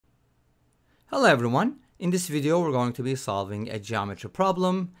Hello everyone. In this video we're going to be solving a geometry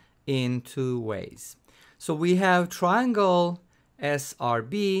problem in two ways. So we have triangle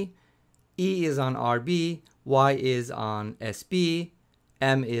SRB, E is on RB, Y is on SB,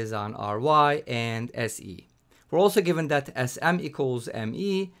 M is on RY, and SE. We're also given that SM equals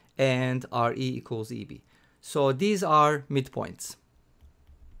ME and RE equals EB. So these are midpoints.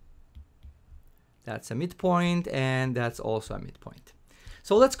 That's a midpoint and that's also a midpoint.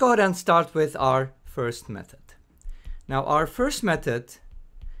 So let's go ahead and start with our first method. Now our first method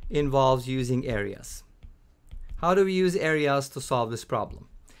involves using areas. How do we use areas to solve this problem?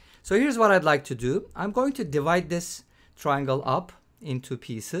 So here's what I'd like to do. I'm going to divide this triangle up into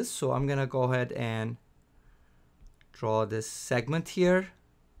pieces. So I'm going to go ahead and draw this segment here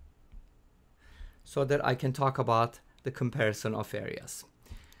so that I can talk about the comparison of areas.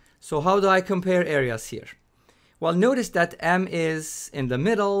 So how do I compare areas here? Well, notice that M is in the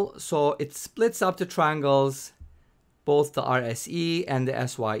middle, so it splits up the triangles, both the RSE and the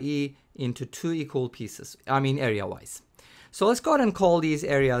SYE, into two equal pieces, area-wise. So let's go ahead and call these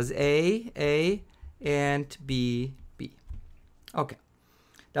areas A, and B. Okay,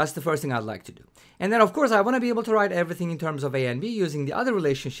 that's the first thing I'd like to do. And then, of course, I want to be able to write everything in terms of A and B using the other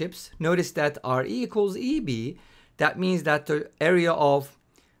relationships. Notice that RE equals EB. That means that the area of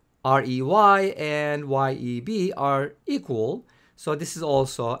REY and YEB are equal. So this is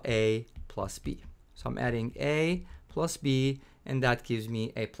also A plus B. So I'm adding A plus B, and that gives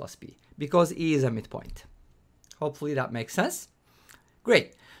me A plus B because E is a midpoint. Hopefully that makes sense.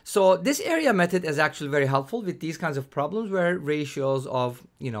 Great. So this area method is actually very helpful with these kinds of problems where ratios of,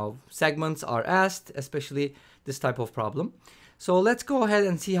 segments are asked, especially this type of problem. So let's go ahead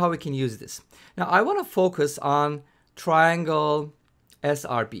and see how we can use this. Now I want to focus on triangle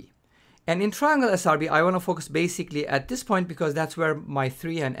SRB. And in triangle SRB, I want to focus basically at this point because that's where my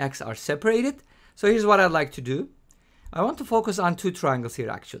 3 and X are separated. So here's what I'd like to do. I want to focus on two triangles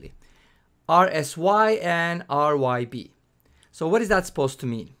here actually. RSY and RYB. So what is that supposed to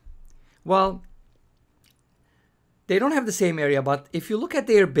mean? Well, they don't have the same area, but if you look at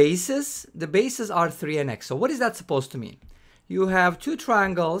their bases, the bases are 3 and X. So what is that supposed to mean? You have two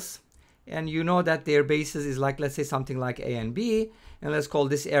triangles and you know that their bases is like, let's say something like A and B. And let's call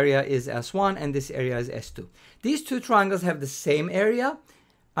this area is S1 and this area is S2. These two triangles have the same area.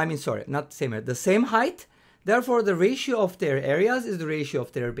 Not the same area, the same height. Therefore, the ratio of their areas is the ratio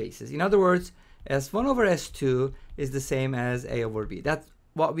of their bases. In other words, S1 over S2 is the same as A over B. That's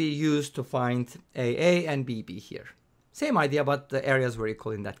what we use to find AA and BB here. Same idea, but the areas were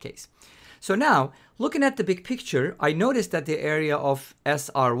equal in that case. So now, looking at the big picture, I noticed that the area of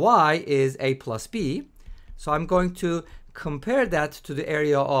SRY is A plus B. So I'm going to compare that to the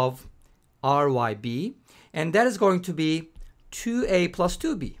area of RYB, and that is going to be 2A plus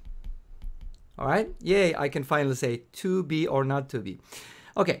 2B. All right, yay, I can finally say 2B or not 2B.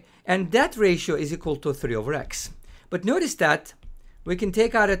 Okay, and that ratio is equal to 3 over X. But notice that we can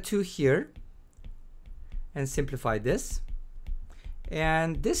take out a 2 here and simplify this.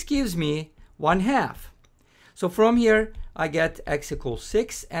 And this gives me 1/2. So from here, I get X equals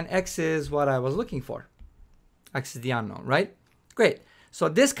 6, and X is what I was looking for. X is the unknown, right? Great. So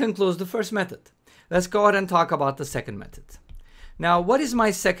this concludes the first method. Let's go ahead and talk about the second method. Now, what is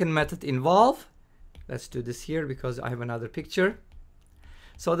my second method involve? Let's do this here because I have another picture.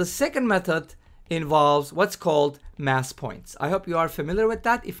 So the second method involves what's called mass points. I hope you are familiar with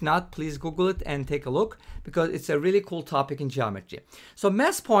that. If not, please Google it and take a look because it's a really cool topic in geometry. So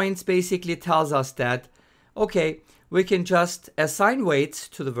mass points basically tells us that, okay, we can just assign weights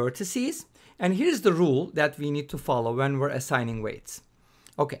to the vertices. And here's the rule that we need to follow when we're assigning weights.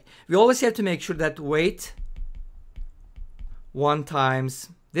 Okay, we always have to make sure that weight 1 times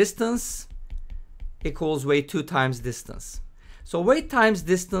distance equals weight 2 times distance. So weight times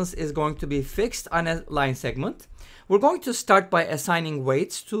distance is going to be fixed on a line segment. We're going to start by assigning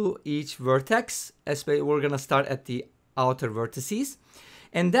weights to each vertex. We're going to start at the outer vertices.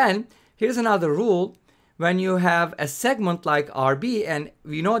 And then here's another rule. When you have a segment like RB, and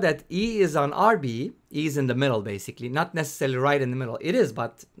we know that E is on RB, E is in the middle basically, not necessarily right in the middle. It is,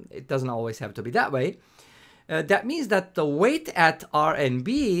 but it doesn't always have to be that way. That means that the weight at R and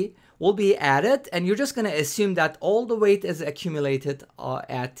B will be added, and you're just going to assume that all the weight is accumulated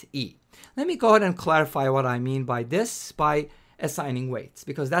at E. Let me go ahead and clarify what I mean by this by assigning weights,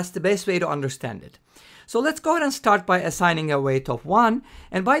 because that's the best way to understand it. So let's go ahead and start by assigning a weight of 1.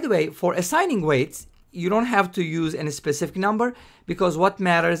 And by the way, for assigning weights, you don't have to use any specific number because what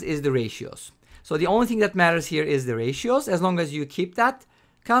matters is the ratios. So the only thing that matters here is the ratios. As long as you keep that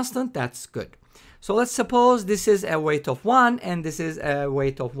constant, that's good. So let's suppose this is a weight of 1 and this is a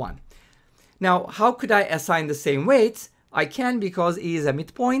weight of 1. Now, how could I assign the same weights? I can, because E is a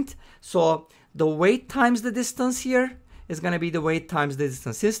midpoint. So the weight times the distance here is going to be the weight times the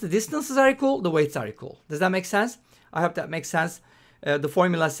distance. Since the distances are equal, the weights are equal. Does that make sense? I hope that makes sense. The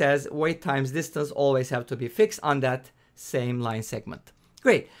formula says weight times distance always have to be fixed on that same line segment.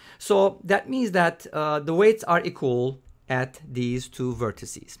 Great. So that means that the weights are equal at these two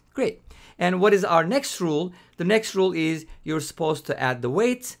vertices. Great. And what is our next rule? The next rule is you're supposed to add the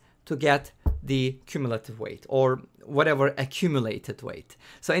weights to get the cumulative weight, or whatever accumulated weight.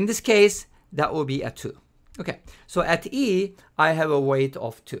 So in this case, that will be a 2. Okay, so at E, I have a weight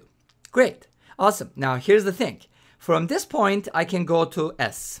of 2. Great, awesome. Now here's the thing. From this point, I can go to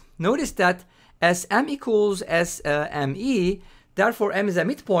S. Notice that SM equals SME, therefore M is a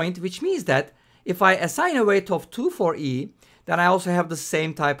midpoint, which means that if I assign a weight of 2 for E, then I also have the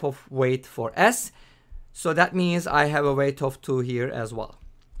same type of weight for S. So that means I have a weight of 2 here as well.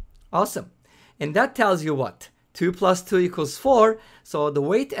 Awesome. And that tells you what? 2 plus 2 equals 4. So the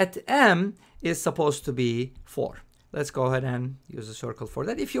weight at M is supposed to be 4. Let's go ahead and use a circle for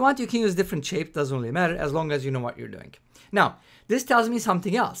that. If you want, you can use different shape. Doesn't really matter as long as you know what you're doing. Now, this tells me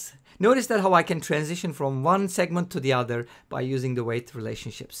something else. Notice that how I can transition from one segment to the other by using the weight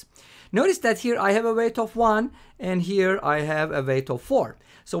relationships. Notice that here I have a weight of 1 and here I have a weight of 4.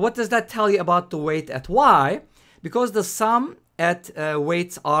 So what does that tell you about the weight at Y? Because the sum at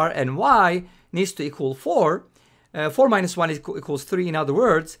weights R and Y needs to equal 4. 4 minus 1 equals 3. In other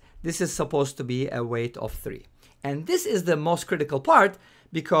words, this is supposed to be a weight of 3. And this is the most critical part,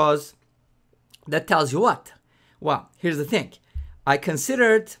 because that tells you what? Well, here's the thing. I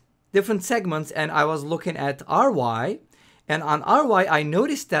considered different segments and I was looking at RY, and on RY I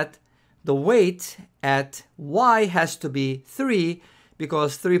noticed that the weight at Y has to be 3,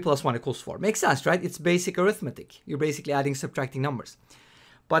 because 3 plus 1 equals 4. Makes sense, right? It's basic arithmetic. You're basically adding, subtracting numbers.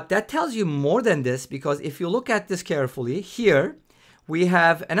 But that tells you more than this, because if you look at this carefully, here we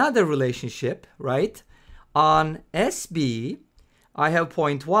have another relationship, right? On SB, I have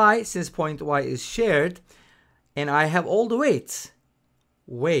point Y, since point Y is shared, and I have all the weights.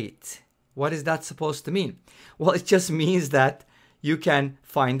 Wait, what is that supposed to mean? Well, it just means that you can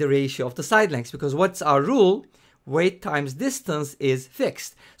find the ratio of the side lengths, because what's our rule? Weight times distance is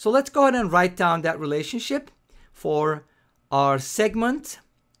fixed. So let's go ahead and write down that relationship for our segment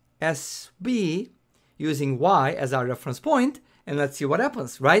SB using Y as our reference point, and let's see what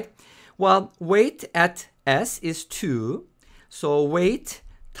happens, right? Well, weight at S is 2, so weight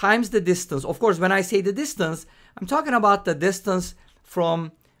times the distance. Of course, when I say the distance, I'm talking about the distance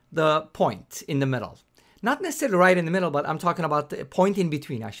from the point in the middle. Not necessarily right in the middle, but I'm talking about the point in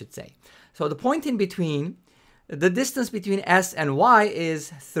between, I should say. So the point in between, the distance between S and Y is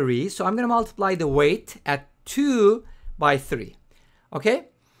 3. So I'm going to multiply the weight at 2 by 3. Okay?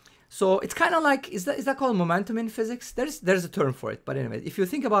 So it's kind of like, is that called momentum in physics? There's a term for it. But anyway, if you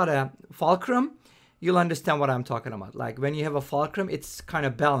think about a fulcrum, you'll understand what I'm talking about. Like when you have a fulcrum, it's kind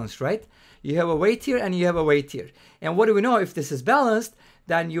of balanced, right? You have a weight here and you have a weight here. And what do we know? If this is balanced,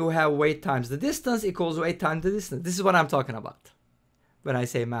 then you have weight times the distance equals weight times the distance. This is what I'm talking about when I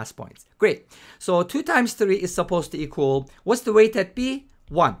say mass points. Great. So 2 times 3 is supposed to equal, what's the weight at B?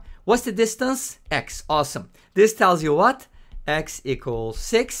 1. What's the distance? X. Awesome. This tells you what? X equals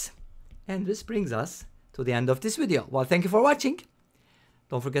 6. And this brings us to the end of this video. Well, thank you for watching.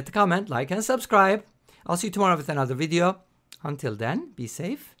 Don't forget to comment, like, and subscribe. I'll see you tomorrow with another video. Until then, be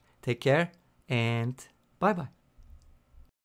safe, take care, and bye-bye.